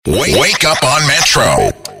Wake up on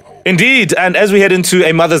Metro. Indeed, and as we head into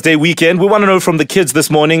a Mother's Day weekend, we want to know from the kids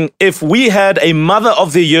this morning, if we had a Mother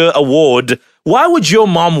of the Year award, why would your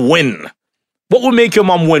mom win? What would make your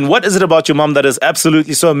mom win? What is it about your mom that is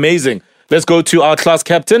absolutely so amazing? Let's go to our class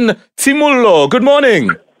captain, Timullo. Good morning.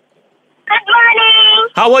 Good morning.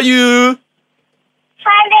 How are you?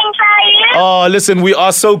 Fine, thanks. How are you? Oh, listen, we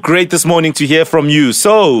are so great this morning to hear from you.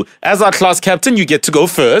 So, as our class captain, you get to go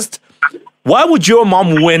first. Why would your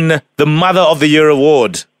mom win the Mother of the Year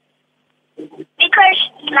award? Because,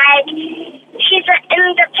 she's an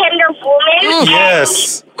independent woman.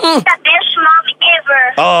 Yes. She's the best mom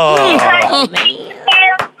ever. Oh. Because she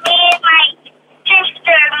helped me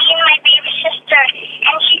and my baby sister.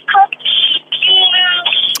 And she cooks, she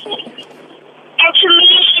cleans. And to me,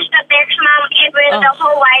 she's the best mom ever in the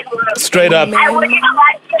whole wide world. Straight up. I wouldn't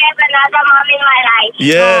want to have another mom in my life.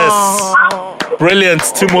 Yes. Brilliant,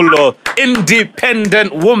 Timullo.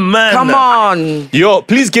 Independent woman. Come on. Yo,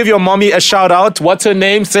 please give your mommy a shout out. What's her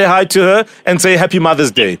name? Say hi to her and say Happy Mother's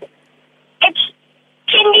Day. It's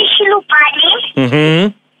Cindy Shilupani.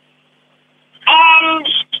 Mm-hmm. And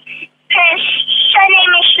her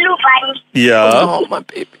surname is Shilupani. Yeah. Oh, my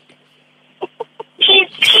baby. She's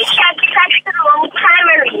at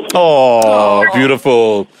primary. Oh,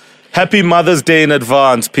 beautiful. Happy Mother's Day in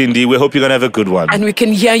advance, Pindi. We hope you're going to have a good one. And we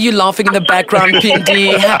can hear you laughing in the background,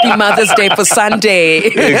 Pindi. Happy Mother's Day for Sunday.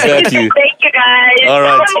 Exactly. Thank you, guys. All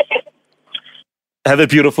right. Have a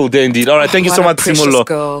beautiful day indeed. All right. Thank you so What much, a precious Timullo.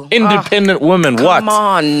 girl. Independent woman. What? Come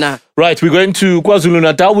on. Right. We're going to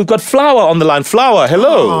KwaZulu-Natal. We've got Flower on the line. Flower,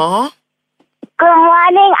 hello. Aw. Good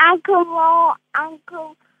morning, Uncle Mo,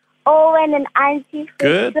 Uncle Owen, and Auntie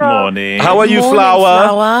Good Crystal. morning. How are you, Morning, Flower?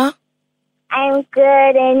 Flower. I'm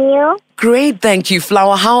good, and you? Great, thank you,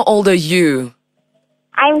 Flower. How old are you?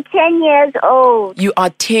 I'm 10 years old. You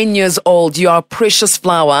are 10 years old. You are a precious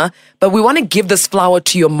flower. But we want to give this flower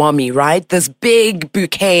to your mommy, right? This big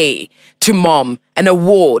bouquet to mom, an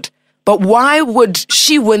award. But why would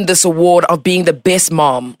she win this award of being the best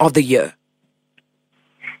mom of the year?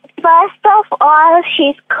 First of all,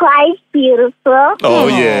 she's quite beautiful. Oh,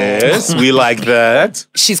 yes. We like that.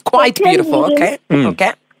 She's quite beautiful, okay?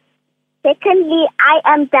 Okay. Secondly, I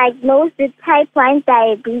am diagnosed with type 1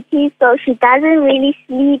 diabetes, so she doesn't really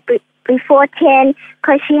sleep before 10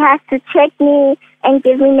 because she has to check me and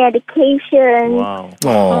give me medication. Wow.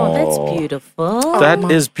 Oh, that's beautiful.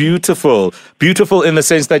 That is beautiful. Beautiful in the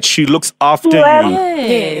sense that she looks after you.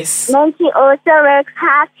 Yes. Then she also works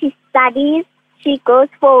hard. She studies. She goes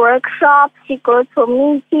for workshops. She goes for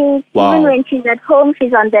meetings. Wow. Even when she's at home,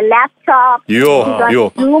 she's on the laptop. Your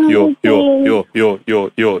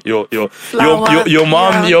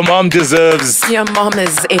mom deserves. Your mom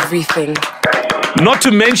is everything. Not to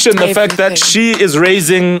mention the fact that she is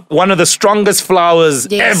raising one of the strongest flowers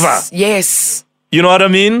ever. Yes. You know what I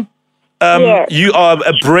mean? Yes. You are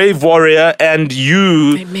a brave warrior and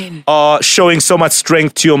you Amen. are showing so much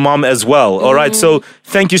strength to your mom as well. All right. So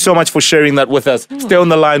thank you so much for sharing that with us. Stay on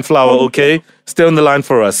the line, Flower, okay? Stay on the line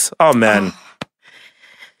for us. Oh, man.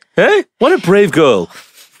 Hey, what a brave girl.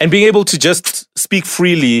 And being able to just speak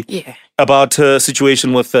freely about her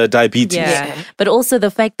situation with diabetes. Yeah. But also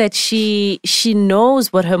the fact that she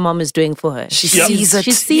knows what her mom is doing for her. She sees it.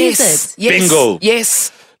 She sees Yes. it. Yes. Bingo.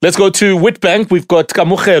 Yes. Let's go to Witbank. We've got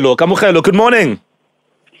Kamukhelo. Kamukhelo, good morning.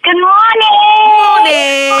 Good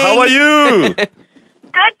morning. How are you? Good,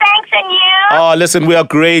 thanks, and you? Oh, listen, we are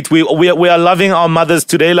great. We are loving our mothers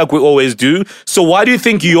today like we always do. So why do you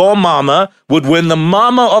think your mama would win the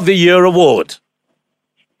Mama of the Year award?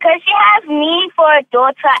 Because she has me for a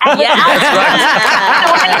daughter.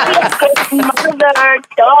 And mother,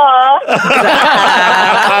 duh.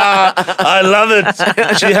 I love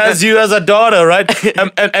it. She has you as a daughter, right?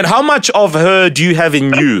 And how much of her do you have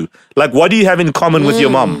in you? Like, what do you have in common with your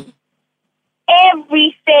mom?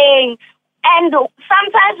 Everything. And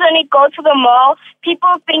sometimes when we go to the mall,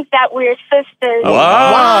 people think that we're sisters.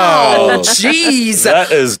 Wow. Jeez. That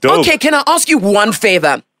is dope. Okay, can I ask you one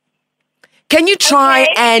favor? Can you try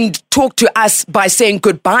and talk to us by saying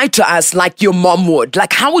goodbye to us like your mom would?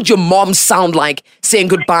 Like, how would your mom sound like saying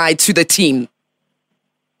goodbye to the team?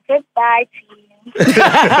 Goodbye to you.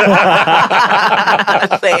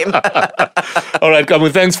 Same. All right,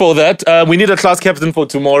 Kamu, thanks for that. We need a class captain for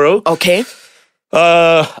tomorrow. Okay.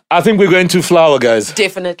 I think we're going to Flower, guys.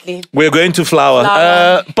 Definitely. We're going to Flower.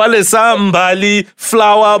 Flower. Palesa Mbali,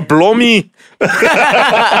 Flower, Blomi.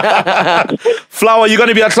 Flower, you're going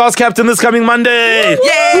to be our class captain this coming Monday.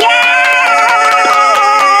 Yay!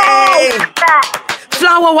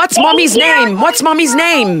 Flower, what's mommy's name? What's mommy's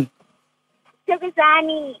name?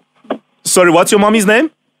 Tukuzani. Sorry, what's your mommy's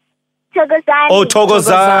name? Togozani. Oh,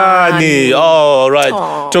 Togozani. Oh, all right.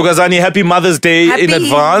 Togozani, happy Mother's Day in Happy.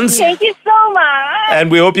 advance. Thank you so much.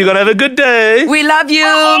 And we hope you're going to have a good day. We love you.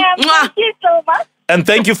 Mwah. Thank you so much. And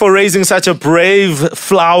thank you for raising such a brave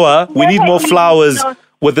flower. We need more flowers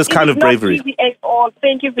with this kind of bravery. Not easy at all.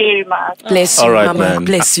 Thank you very much. Bless you, All right, Mama. man.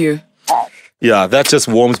 Bless you. Yeah, that just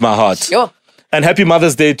warms my heart. Yo. And happy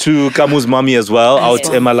Mother's Day to Kamu's mommy as well, out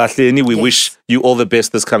well. Emma Lahleni. We wish you all the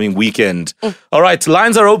best this coming weekend. All right,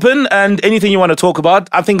 lines are open, and anything you want to talk about,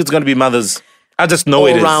 I think it's going to be Mother's. I just know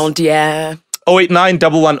it All is. round, yeah. 089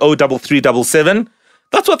 110 3377.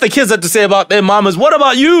 That's what the kids had to say about their mamas. What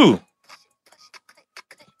about you?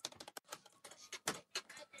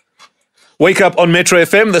 Wake up on Metro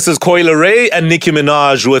FM. This is Coyle Ray and Nicki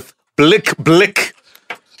Minaj with Blick Blick.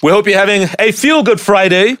 We hope you're having a feel-good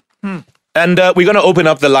Friday. And we're going to open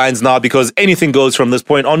up the lines now because anything goes from this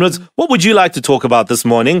point onwards. What would you like to talk about this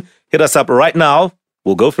morning? Hit us up right now.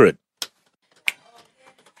 We'll go for it.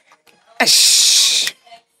 Shh.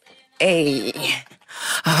 Hey.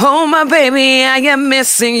 Oh, my baby, I am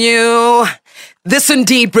missing you. This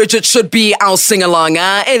indeed, Bridget, should be our sing-along.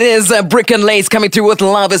 It is Brick and Lace coming through with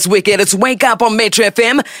Love is Wicked. It's Wake Up on Metro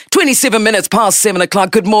FM, 27 minutes past 7 o'clock.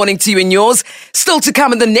 Good morning to you and yours. Still to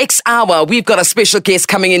come in the next hour, we've got a special guest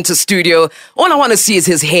coming into studio. All I want to see is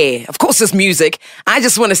his hair. Of course, his music. I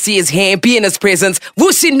just want to see his hair, be in his presence.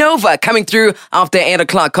 Vusi Nova coming through after 8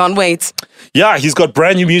 o'clock. Can't wait. Yeah, he's got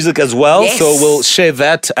brand new music as well. Yes. So we'll share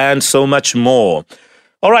that and so much more.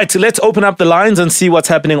 All right, let's open up the lines and see what's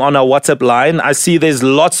happening on our WhatsApp line. I see there's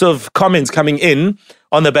lots of comments coming in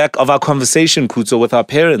on the back of our conversation, Kuto, with our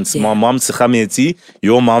parents. Yeah. My mom, Tsikhameti,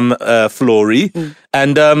 your mom, Flori.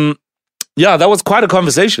 And yeah, that was quite a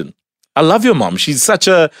conversation. I love your mom. She's such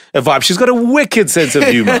a vibe. She's got a wicked sense of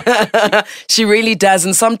humor. She really does.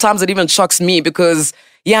 And sometimes it even shocks me because,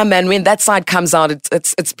 yeah, man, when that side comes out,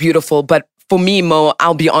 it's beautiful. But for me, Mo,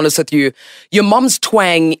 I'll be honest with you. Your mom's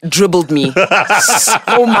twang dribbled me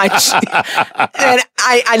so much. And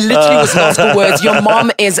I literally was lost for words. Your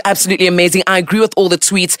mom is absolutely amazing. I agree with all the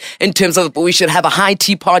tweets in terms of we should have a high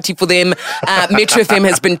tea party for them. Metro FM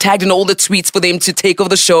has been tagged in all the tweets for them to take over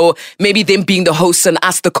the show. Maybe them being the hosts and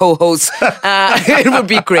us the co-hosts. It would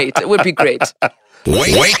be great. It would be great.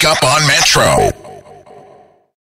 Wake up on Metro.